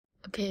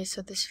Okay,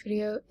 so this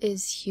video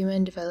is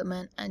human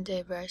development and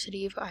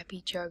diversity of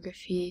IP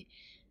geography,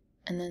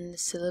 and then the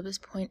syllabus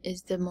point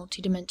is the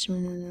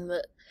multidimensional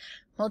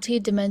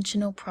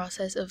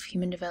process of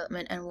human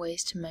development and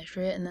ways to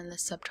measure it, and then the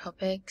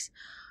subtopics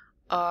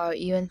are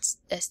UN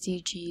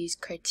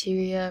SDGs,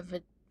 criteria,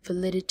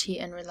 validity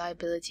and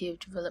reliability of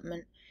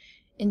development,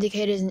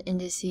 indicators and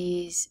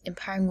indices,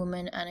 empowering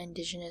women and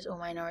indigenous or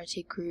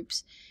minority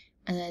groups,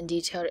 and then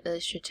detailed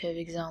illustrative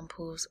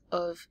examples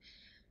of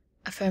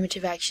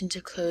affirmative action to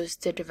close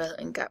the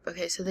development gap.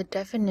 Okay, so the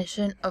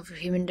definition of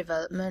human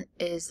development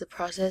is the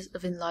process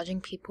of enlarging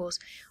people's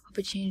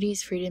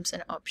opportunities, freedoms,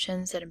 and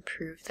options that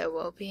improve their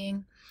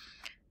well-being.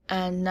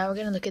 And now we're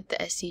going to look at the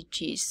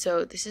SDGs.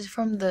 So this is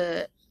from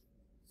the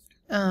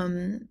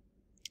UN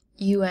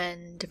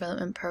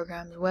Development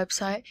Programme's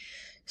website.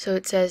 So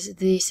it says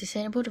the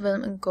Sustainable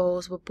Development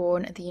Goals were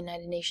born at the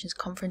United Nations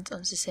Conference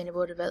on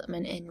Sustainable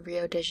Development in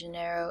Rio de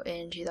Janeiro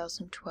in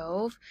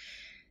 2012.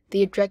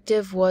 The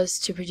objective was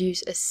to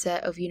produce a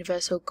set of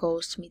universal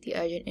goals to meet the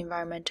urgent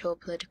environmental,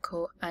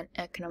 political, and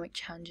economic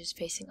challenges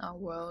facing our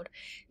world.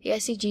 The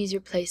SDGs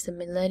replaced the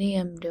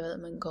Millennium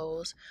Development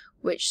Goals,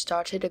 which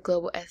started a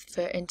global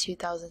effort in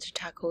 2000 to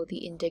tackle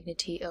the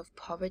indignity of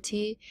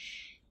poverty.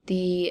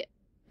 The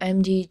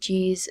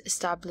MDGs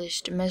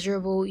established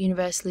measurable,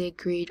 universally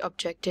agreed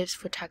objectives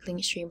for tackling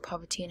extreme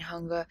poverty and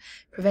hunger,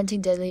 preventing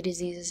deadly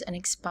diseases, and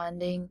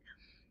expanding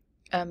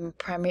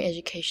primary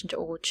education to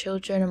all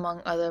children,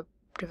 among other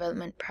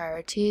development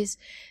priorities.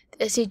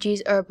 The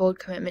SDGs are a bold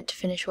commitment to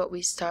finish what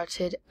we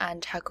started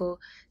and tackle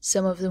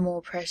some of the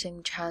more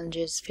pressing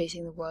challenges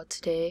facing the world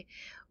today.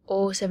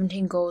 All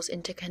 17 goals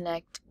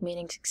interconnect,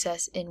 meaning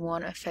success in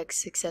one affects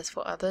success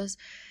for others.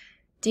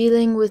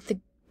 Dealing with the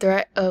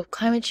threat of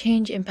climate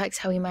change impacts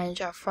how we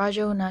manage our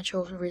fragile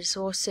natural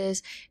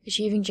resources.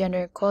 Achieving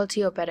gender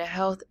equality or better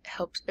health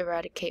helps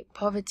eradicate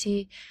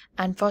poverty,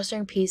 and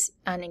fostering peace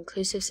and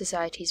inclusive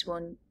societies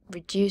will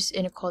reduce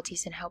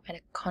inequalities and help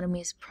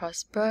economies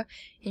prosper.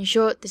 In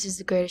short, this is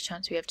the greatest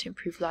chance we have to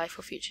improve life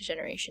for future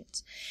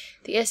generations.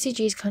 The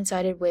SDGs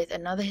coincided with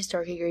another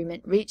historic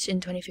agreement reached in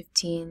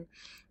 2015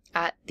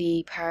 at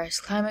the Paris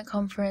Climate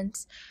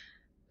Conference,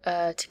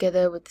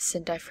 together with the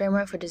Sendai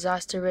Framework for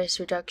Disaster Risk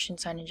Reduction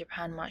signed in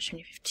Japan March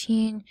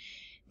 2015.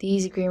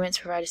 These agreements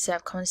provide a set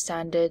of common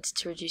standards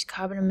to reduce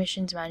carbon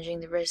emissions, managing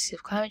the risks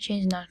of climate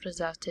change and natural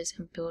disasters,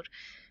 and build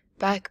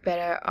back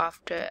better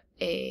after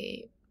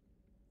a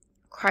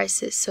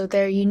crisis. So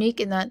they're unique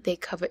in that they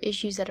cover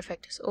issues that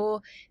affect us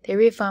all. They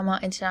reaffirm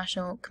our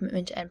international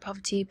commitment to end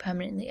poverty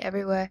permanently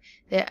everywhere.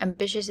 They're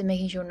ambitious in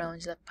making sure no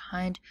one's left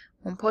behind.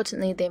 More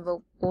importantly, they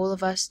involve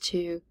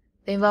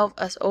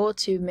us all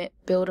to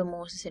build a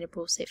more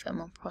sustainable, safer, and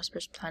more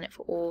prosperous planet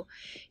for all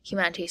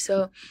humanity.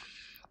 So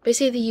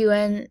basically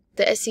the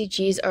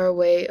SDGs are a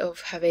way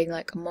of having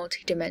like a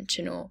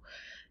multi-dimensional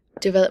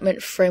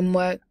development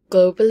framework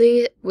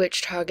globally,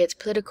 which targets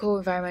political,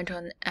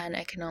 environmental, and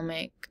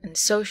economic and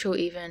social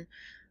even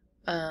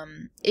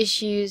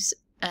issues,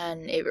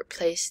 and it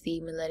replaced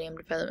the Millennium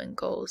Development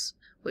Goals,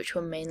 which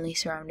were mainly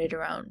surrounded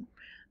around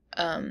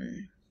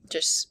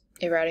just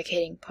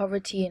eradicating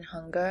poverty and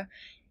hunger,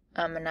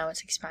 and now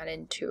it's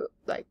expanded to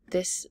like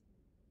this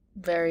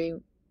very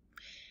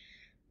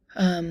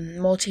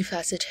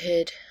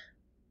multifaceted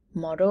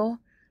model.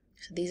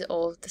 So these are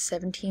all of the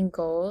 17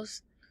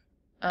 goals.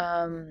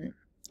 And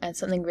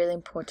something really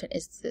important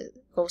is the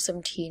goal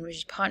 17, which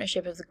is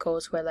partnership of the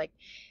goals, where like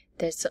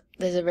there's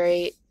a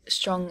very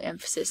strong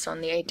emphasis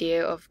on the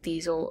idea of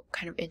these all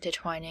kind of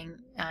intertwining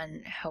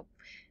and help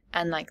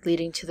and like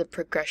leading to the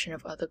progression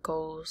of other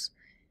goals.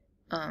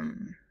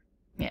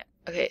 Yeah.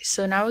 Okay,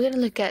 so now we're going to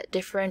look at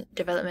different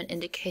development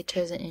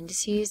indicators and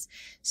indices.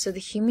 So the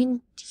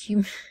human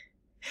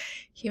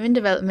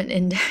development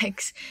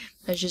index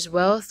measures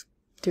wealth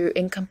through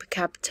income per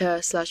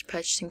capita /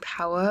 purchasing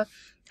power,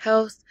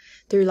 health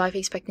through life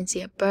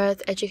expectancy at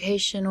birth,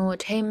 educational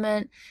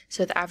attainment,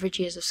 so the average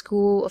years of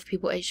school of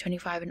people aged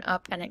 25 and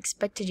up, and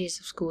expected years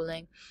of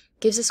schooling,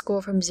 gives a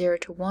score from 0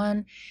 to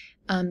 1.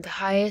 The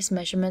highest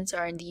measurements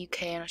are in the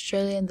UK and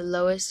Australia, and the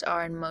lowest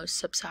are in most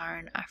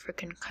sub-Saharan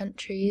African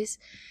countries.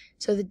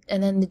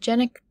 And then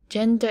the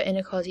Gender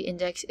Inequality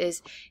Index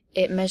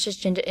it measures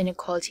gender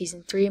inequalities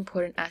in 3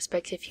 important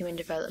aspects of human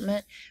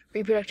development: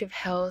 reproductive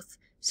health,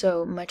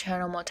 so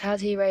maternal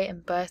mortality rate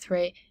and birth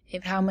rate,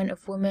 empowerment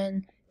of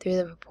women through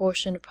the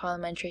proportion of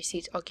parliamentary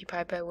seats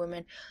occupied by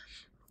women,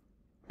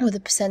 with a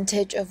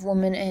percentage of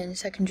women in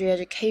secondary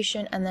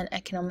education, and then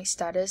economic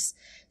status,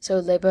 so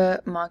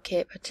labor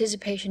market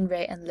participation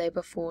rate and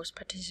labor force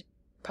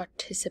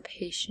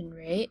participation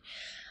rate.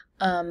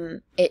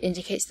 It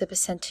indicates the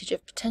percentage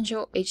of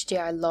potential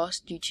HDI loss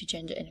due to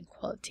gender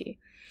inequality.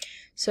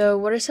 So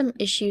what are some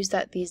issues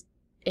that these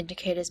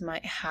indicators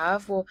might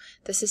have? Well,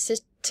 the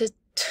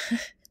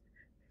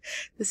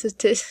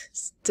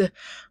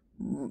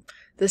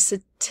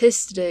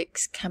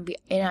statistics can be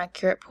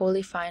inaccurate,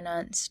 poorly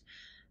financed.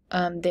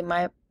 They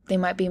might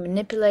be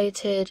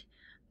manipulated.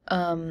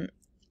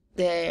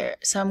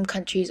 Some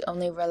countries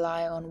only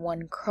rely on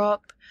one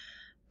crop.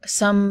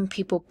 some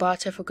people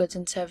barter for goods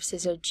and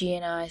services, so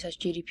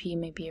GNI/GDP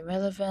may be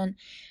irrelevant.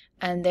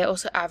 And there are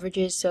also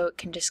averages, so it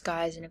can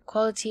disguise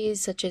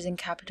inequalities, such as in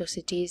capital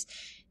cities.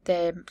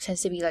 There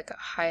tends to be like a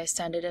higher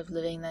standard of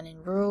living than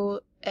in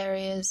rural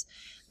areas,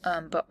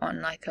 but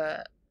on like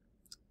a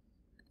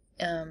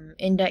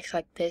index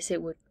like this,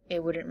 it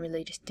wouldn't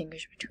really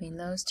distinguish between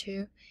those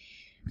two.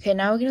 Okay,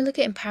 now we're going to look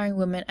at empowering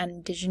women and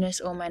indigenous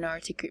or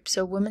minority groups.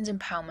 So women's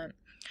empowerment.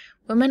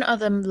 Women are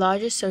the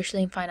largest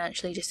socially and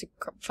financially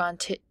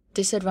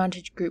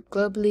disadvantaged group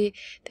globally.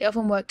 They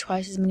often work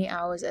twice as many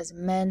hours as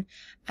men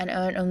and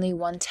earn only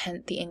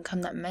 1/10 the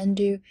income that men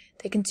do.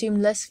 They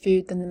consume less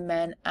food than the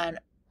men and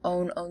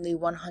own only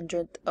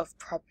 1/100th of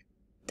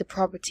the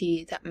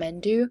property that men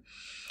do.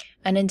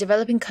 And in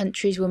developing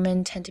countries,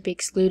 women tend to be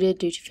excluded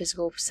due to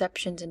physical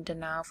perceptions and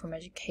denial from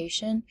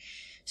education.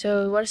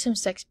 So what are some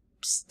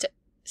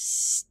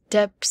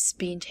steps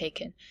being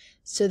taken?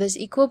 So there's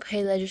equal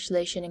pay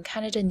legislation in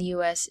Canada and the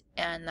US,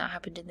 and that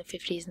happened in the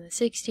 50s and the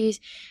 60s.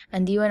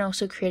 And the UN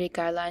also created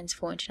guidelines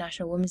for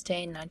International Women's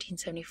Day in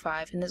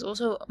 1975. And there's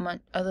also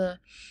other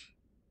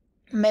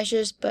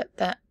measures, but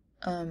that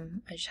I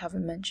just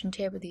haven't mentioned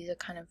here. But these are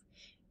kind of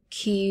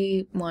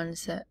key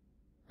ones that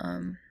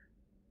I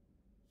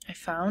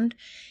found.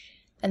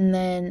 And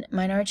then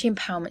minority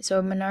empowerment. So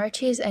a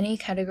minority is any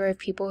category of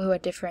people who are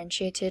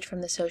differentiated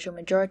from the social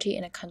majority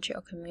in a country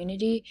or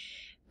community.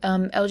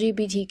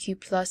 LGBTQ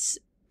plus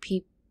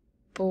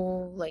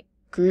people, like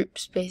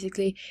groups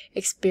basically,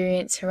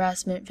 experience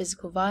harassment,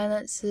 physical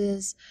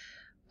violences,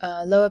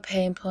 lower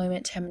pay,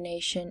 employment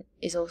termination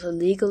is also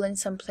legal in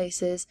some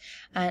places,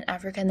 and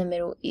Africa and the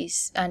Middle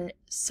East and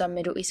some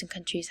Middle Eastern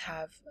countries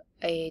have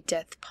a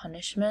death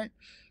punishment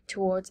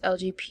towards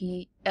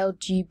LGBTQ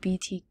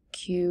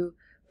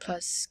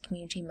plus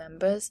community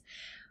members.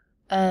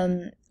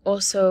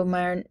 Also,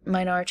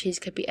 minorities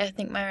could be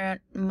ethnic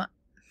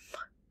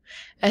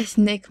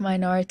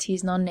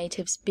minorities,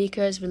 non-native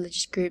speakers,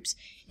 religious groups,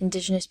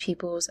 indigenous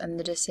peoples, and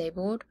the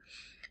disabled.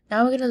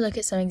 Now we're going to look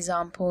at some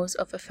examples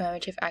of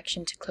affirmative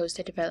action to close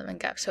the development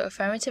gap. So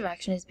affirmative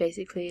action is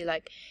basically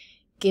like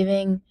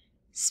giving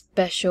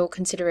special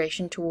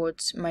consideration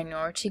towards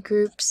minority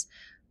groups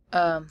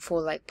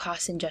for like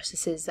past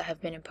injustices that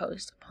have been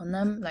imposed upon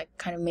them, like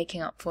kind of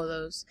making up for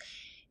those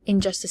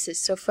injustices.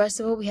 So first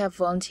of all, we have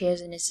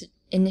Volunteers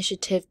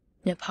Initiative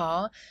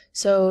Nepal.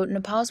 So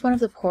Nepal is one of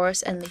the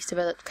poorest and least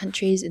developed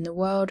countries in the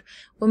world.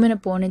 Women are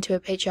born into a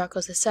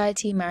patriarchal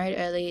society, married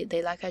early,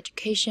 they lack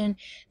education,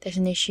 there's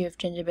an issue of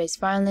gender-based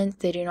violence,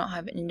 they do not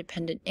have an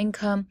independent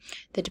income,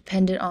 they're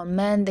dependent on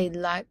men, they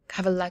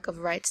have a lack of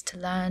rights to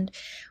land.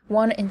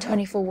 1 in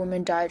 24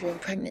 women die during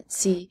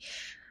pregnancy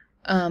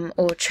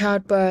or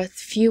childbirth.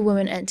 Few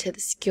women enter the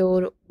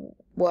skilled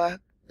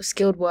work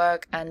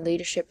and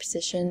leadership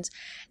positions.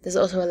 There's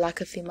also a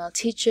lack of female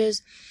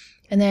teachers.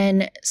 And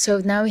then, so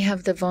now we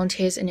have the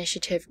Volunteers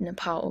Initiative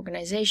Nepal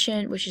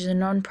organization, which is a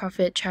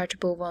non-profit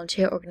charitable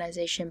volunteer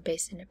organization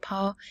based in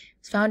Nepal.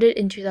 It's founded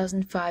in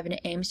 2005 and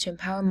it aims to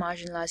empower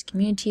marginalized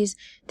communities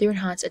through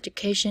enhanced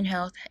education,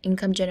 health,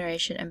 income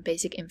generation, and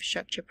basic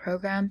infrastructure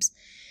programs.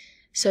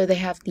 So they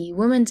have the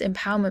Women's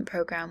Empowerment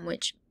Program,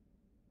 which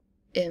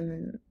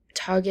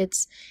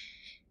targets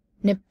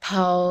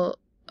Nepal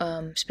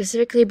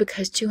specifically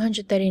because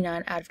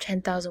 239 out of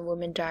 10,000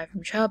 women die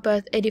from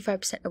childbirth,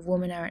 85% of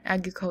women are in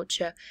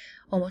agriculture,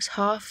 almost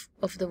half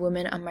of the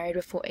women are married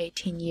before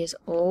 18 years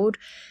old.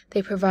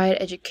 They provide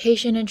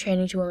education and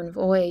training to women of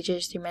all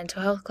ages through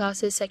mental health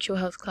classes, sexual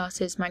health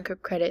classes,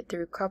 microcredit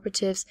through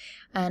cooperatives,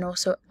 and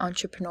also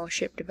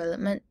entrepreneurship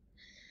development.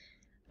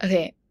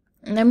 Okay,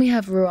 and then we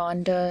have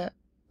Rwanda's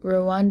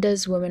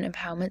women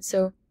empowerment.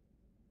 So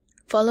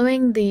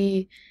following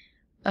the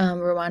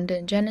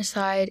Rwandan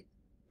genocide,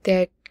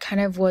 there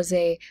kind of was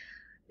a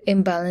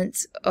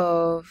imbalance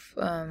of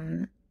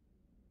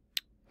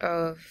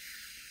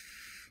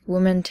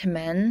women to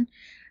men,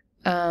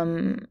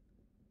 and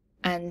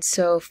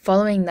so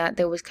following that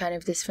there was kind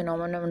of this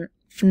phenomenon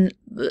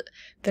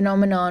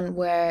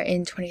where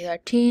in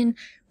 2013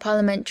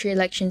 parliamentary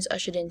elections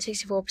ushered in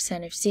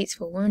 64% of seats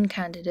for women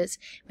candidates,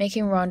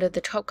 making Rwanda the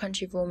top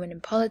country for women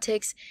in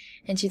politics.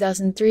 In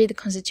 2003 the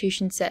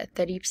constitution set a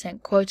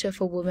 30% quota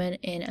for women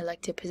in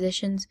elected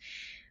positions,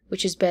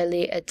 which is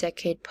barely a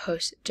decade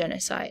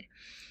post-genocide.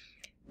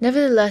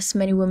 Nevertheless,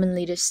 many women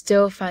leaders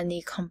still find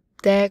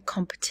their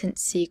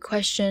competency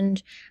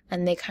questioned,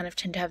 and they kind of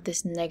tend to have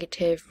this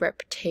negative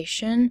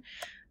reputation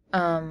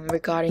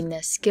regarding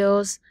their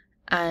skills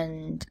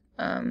and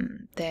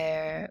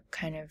their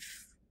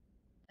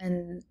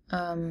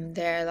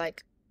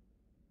like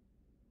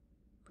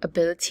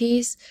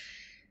abilities.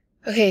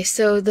 Okay,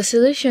 so the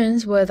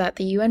solutions were that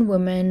the UN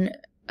Women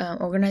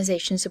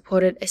organization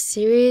supported a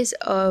series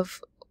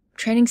of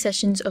training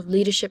sessions of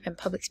leadership and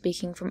public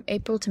speaking from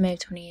April to May of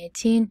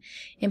 2018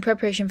 in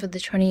preparation for the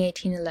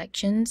 2018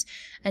 elections,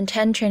 and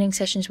 10 training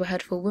sessions were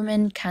held for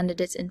women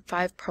candidates in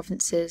 5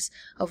 provinces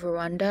of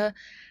Rwanda.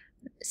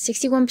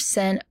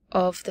 61%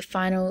 of the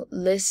final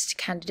list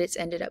candidates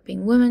ended up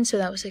being women, so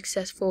that was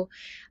successful.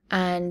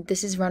 and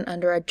this is run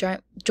under a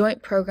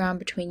joint program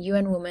between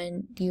UN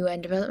Women,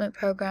 UN Development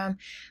Program,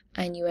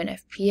 and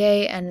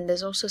UNFPA, and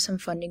there's also some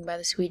funding by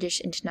the Swedish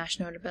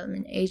International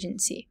Development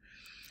Agency.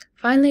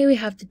 Finally, we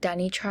have the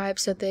Dani tribe.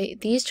 So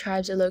these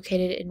tribes are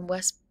located in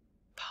West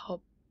Papua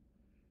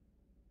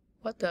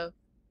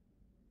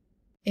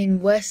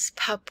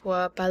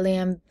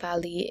Balian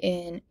Valley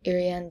in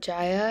Irian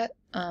Jaya.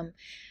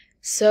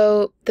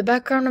 So the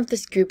background of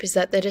this group is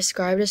that they're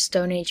described as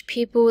Stone Age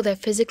people. They're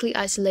physically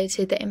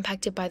isolated. They're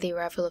impacted by the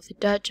arrival of the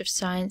Dutch, of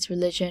science,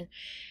 religion,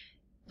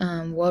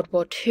 World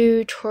War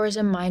II,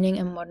 tourism, mining,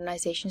 and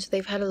modernization. So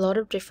they've had a lot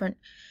of different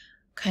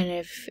kind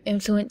of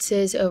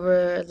influences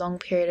over a long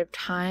period of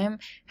time.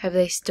 Have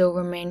they still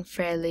remained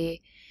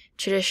fairly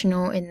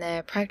traditional in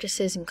their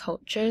practices and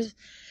cultures?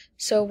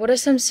 So what are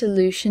some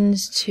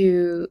solutions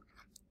to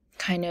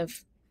kind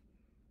of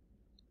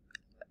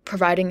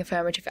providing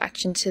affirmative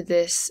action to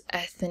this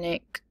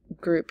ethnic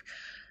group?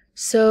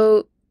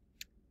 So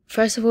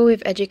first of all, we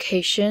have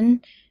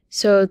education.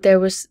 So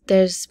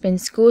there's been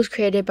schools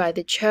created by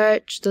the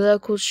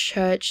local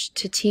church,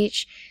 to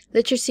teach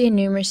literacy and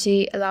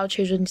numeracy, allow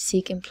children to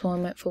seek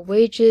employment for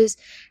wages.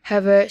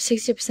 However,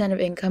 60% of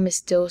income is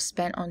still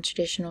spent on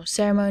traditional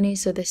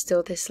ceremonies, so there's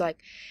still this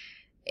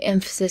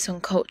emphasis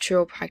on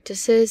cultural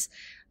practices.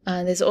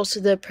 There's also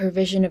the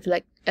provision of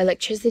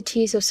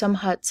electricity, so some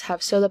huts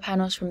have solar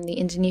panels from the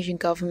Indonesian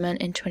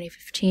government in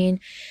 2015.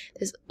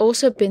 There's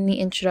also been the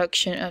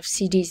introduction of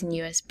CDs and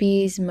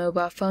USBs.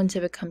 Mobile phones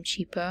have become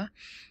cheaper,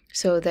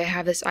 so they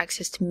have this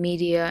access to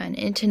media and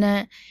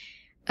internet.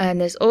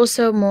 And there's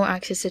also more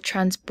access to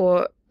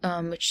transport,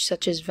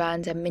 such as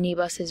vans and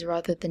minibuses,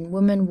 rather than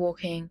women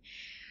walking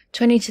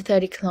 20 to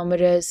 30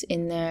 kilometers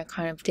in their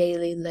kind of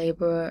daily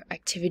labor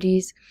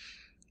activities.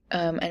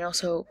 And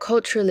also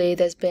culturally,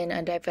 there's been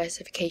a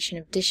diversification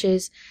of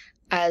dishes,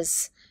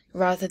 as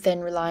rather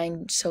than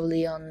relying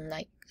solely on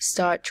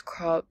starch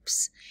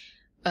crops,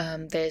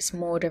 there's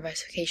more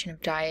diversification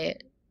of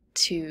diet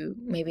to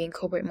maybe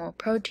incorporate more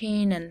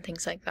protein and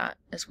things like that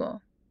as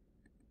well.